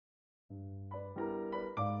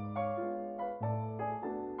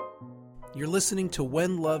You're listening to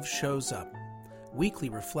When Love Shows Up, weekly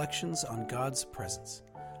reflections on God's presence.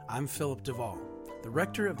 I'm Philip Duvall, the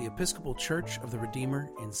rector of the Episcopal Church of the Redeemer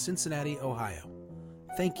in Cincinnati, Ohio.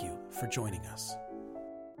 Thank you for joining us.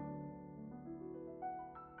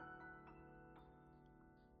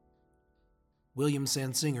 William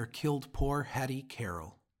Zanzinger killed poor Hattie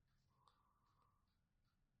Carroll.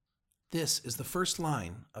 This is the first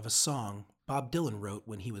line of a song Bob Dylan wrote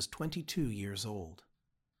when he was 22 years old.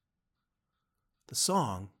 The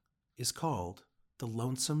song is called The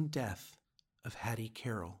Lonesome Death of Hattie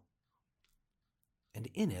Carroll. And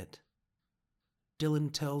in it,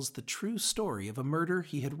 Dylan tells the true story of a murder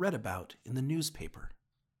he had read about in the newspaper.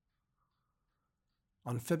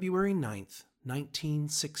 On February 9th,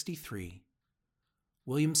 1963,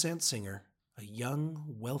 William Zanzinger, a young,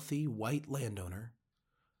 wealthy white landowner,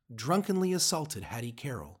 drunkenly assaulted Hattie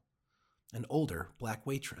Carroll, an older black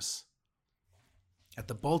waitress, at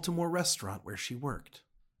the Baltimore restaurant where she worked.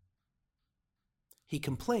 He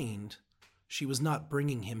complained she was not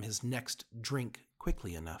bringing him his next drink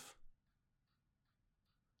quickly enough.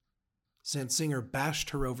 Zanzinger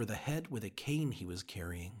bashed her over the head with a cane he was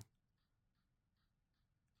carrying.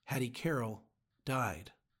 Hattie Carroll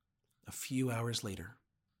died a few hours later.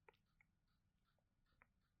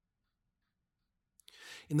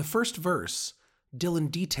 In the first verse, Dylan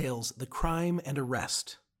details the crime and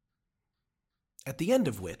arrest, at the end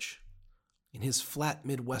of which, in his flat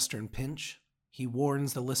Midwestern pinch, he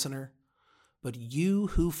warns the listener, "But you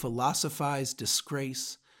who philosophize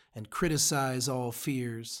disgrace and criticize all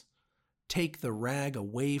fears, take the rag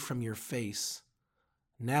away from your face.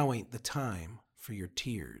 Now ain't the time for your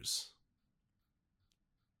tears."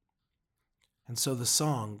 And so the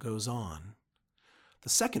song goes on. The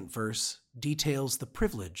second verse details the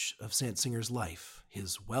privilege of Zanzinger's life,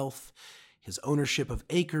 his wealth, his ownership of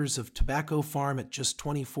acres of tobacco farm at just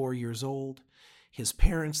 24 years old, his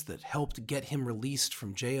parents that helped get him released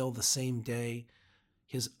from jail the same day,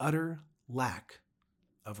 his utter lack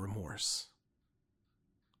of remorse.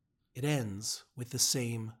 It ends with the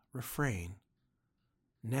same refrain.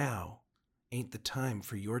 Now ain't the time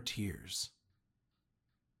for your tears.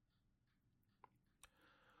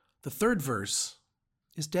 The third verse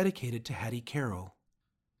is dedicated to Hattie Carroll,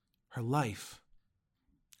 her life,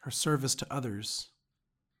 her service to others,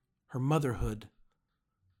 her motherhood,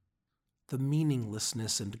 the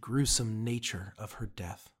meaninglessness and gruesome nature of her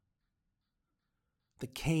death. The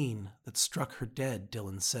cane that struck her dead,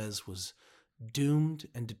 Dylan says, was doomed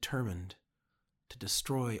and determined to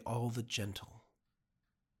destroy all the gentle.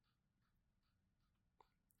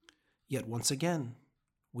 Yet once again,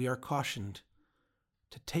 we are cautioned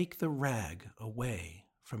to take the rag away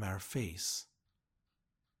from our face.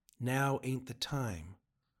 Now ain't the time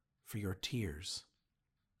for your tears.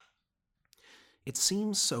 It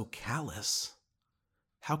seems so callous.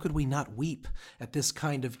 How could we not weep at this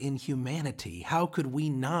kind of inhumanity? How could we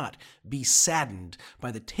not be saddened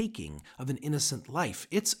by the taking of an innocent life?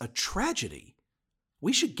 It's a tragedy.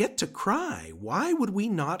 We should get to cry. Why would we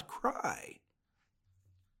not cry?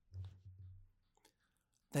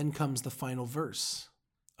 Then comes the final verse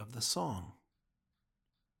of the song.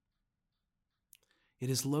 It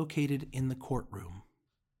is located in the courtroom,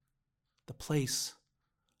 the place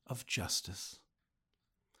of justice,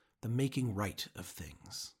 the making right of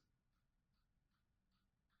things.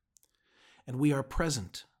 And we are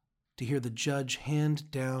present to hear the judge hand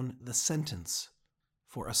down the sentence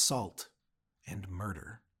for assault and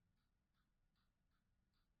murder.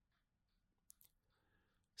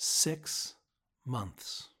 6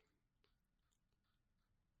 months.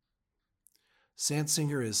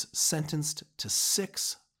 Zanzinger is sentenced to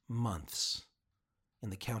 6 months in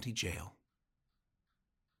the county jail.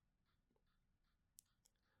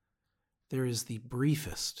 There is the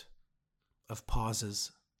briefest of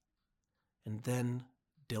pauses, and then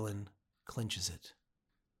Dylan clinches it.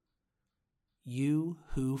 You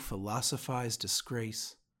who philosophize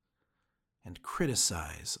disgrace and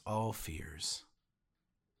criticize all fears,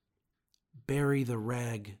 bury the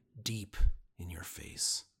rag deep in your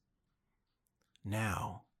face.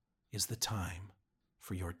 Now is the time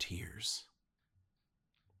for your tears.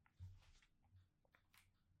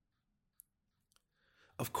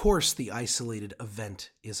 Of course, the isolated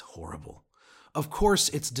event is horrible. Of course,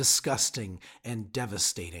 it's disgusting and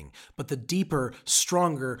devastating. But the deeper,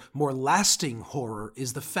 stronger, more lasting horror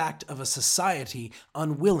is the fact of a society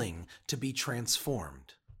unwilling to be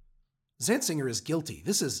transformed. Zanzinger is guilty.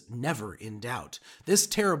 This is never in doubt. This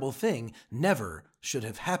terrible thing never should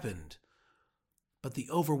have happened. But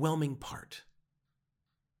the overwhelming part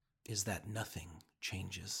is that nothing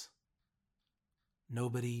changes.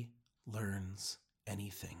 Nobody learns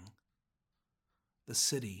anything. the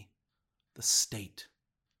city, the state,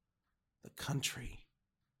 the country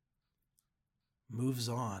moves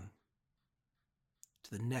on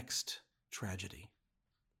to the next tragedy.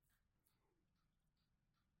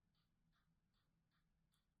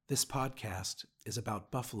 This podcast is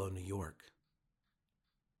about Buffalo, New York.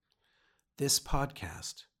 This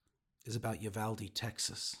podcast is about Uvalde,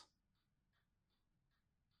 Texas.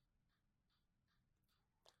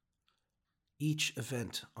 Each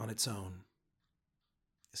event on its own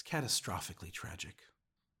is catastrophically tragic.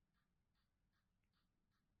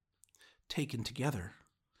 Taken together,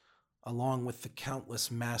 along with the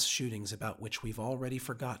countless mass shootings about which we've already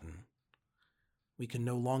forgotten, we can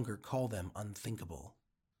no longer call them unthinkable.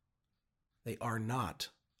 They are not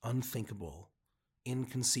unthinkable,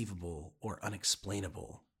 inconceivable, or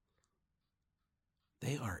unexplainable.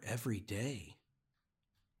 They are every day.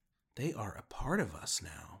 They are a part of us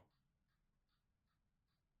now.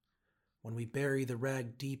 When we bury the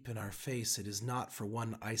rag deep in our face, it is not for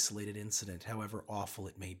one isolated incident, however awful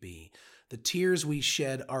it may be. The tears we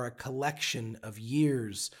shed are a collection of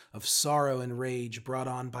years of sorrow and rage brought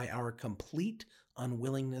on by our complete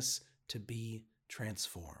unwillingness to be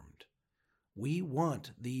transformed. We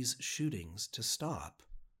want these shootings to stop,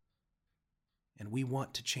 and we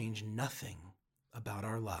want to change nothing about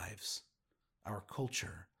our lives, our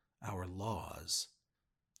culture, our laws,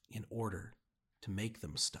 in order to make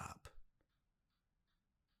them stop.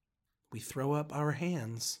 We throw up our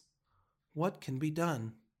hands. What can be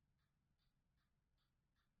done?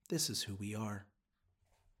 This is who we are.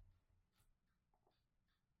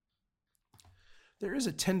 There is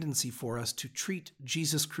a tendency for us to treat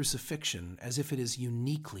Jesus' crucifixion as if it is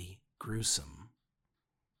uniquely gruesome.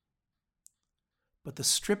 But the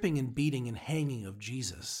stripping and beating and hanging of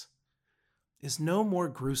Jesus is no more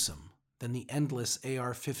gruesome than the endless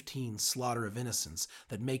AR-15 slaughter of innocents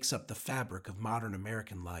that makes up the fabric of modern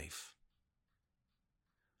American life.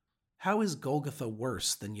 How is Golgotha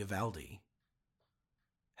worse than Uvalde?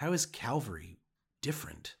 How is Calvary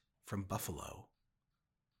different from Buffalo?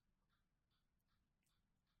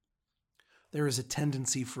 There is a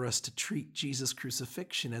tendency for us to treat Jesus'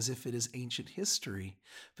 crucifixion as if it is ancient history.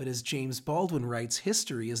 But as James Baldwin writes,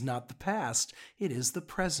 history is not the past, it is the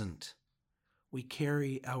present. We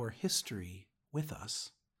carry our history with us.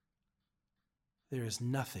 There is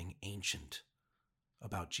nothing ancient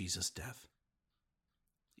about Jesus' death.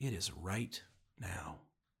 It is right now.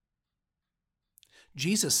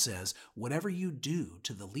 Jesus says, whatever you do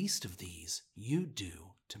to the least of these, you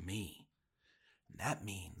do to me. And that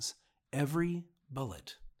means every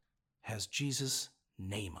bullet has Jesus'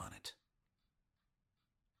 name on it.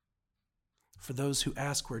 For those who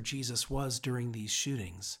ask where Jesus was during these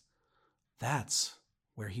shootings, that's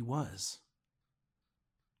where he was.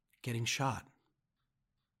 Getting shot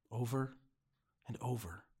over and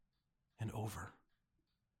over and over.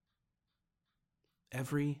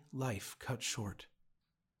 Every life cut short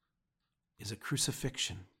is a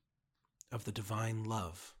crucifixion of the divine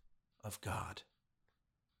love of God.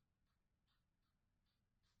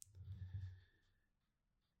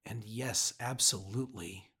 And yes,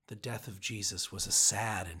 absolutely, the death of Jesus was a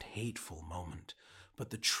sad and hateful moment,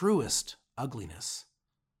 but the truest ugliness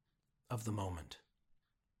of the moment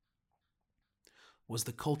was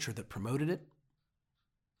the culture that promoted it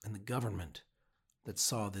and the government that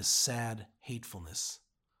saw this sad hatefulness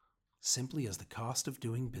simply as the cost of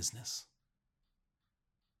doing business.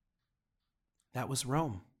 That was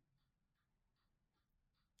Rome.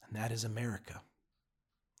 And that is America.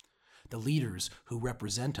 The leaders who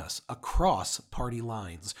represent us across party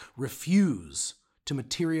lines refuse to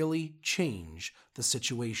materially change the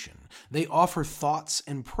situation. They offer thoughts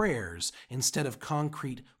and prayers instead of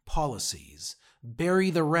concrete policies.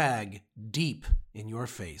 Bury the rag deep in your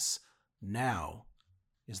face. Now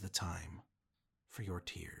is the time for your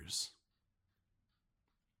tears.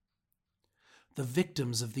 The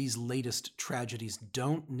victims of these latest tragedies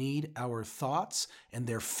don't need our thoughts, and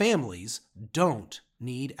their families don't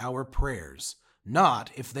need our prayers, not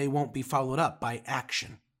if they won't be followed up by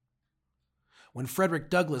action. When Frederick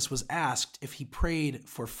Douglass was asked if he prayed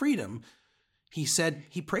for freedom, he said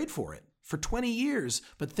he prayed for it for 20 years,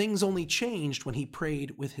 but things only changed when he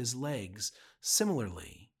prayed with his legs.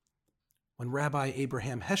 Similarly, when Rabbi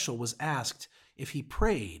Abraham Heschel was asked if he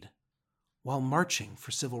prayed while marching for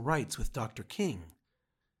civil rights with Dr. King,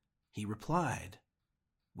 he replied,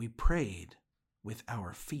 "We prayed with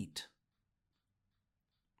our feet."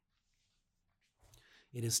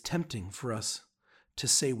 It is tempting for us to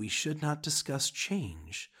say we should not discuss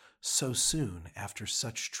change so soon after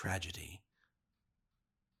such tragedy.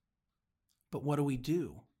 But what do we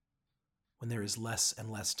do when there is less and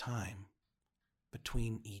less time?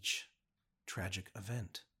 between each tragic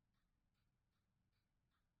event?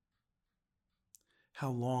 How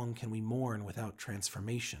long can we mourn without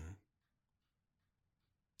transformation?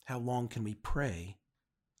 How long can we pray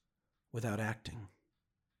without acting?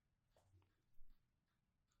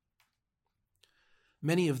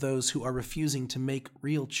 Many of those who are refusing to make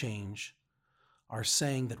real change are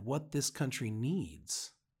saying that what this country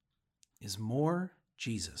needs is more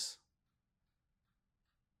Jesus.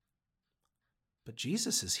 But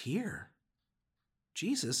Jesus is here.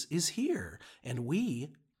 Jesus is here, and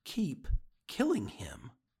we keep killing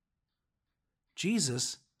him.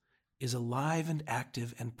 Jesus is alive and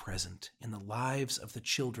active and present in the lives of the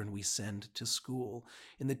children we send to school,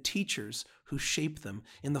 in the teachers who shape them,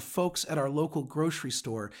 in the folks at our local grocery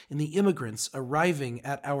store, in the immigrants arriving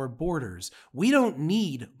at our borders. We don't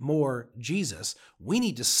need more Jesus. We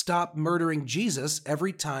need to stop murdering Jesus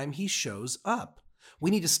every time he shows up. We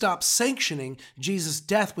need to stop sanctioning Jesus'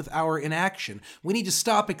 death with our inaction. We need to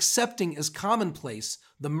stop accepting as commonplace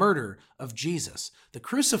the murder of Jesus. The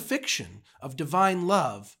crucifixion of divine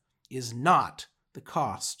love is not the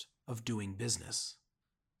cost of doing business.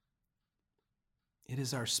 It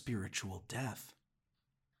is our spiritual death.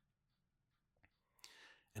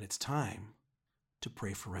 And it's time to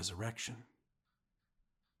pray for resurrection.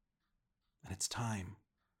 And it's time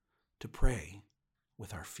to pray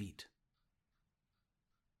with our feet.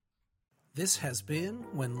 This has been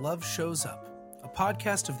When Love Shows Up, a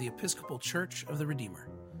podcast of the Episcopal Church of the Redeemer.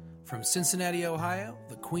 From Cincinnati, Ohio,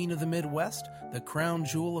 the Queen of the Midwest, the crown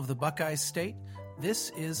jewel of the Buckeye State,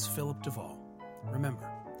 this is Philip Duvall. Remember,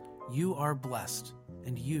 you are blessed,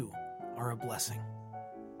 and you are a blessing.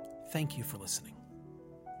 Thank you for listening.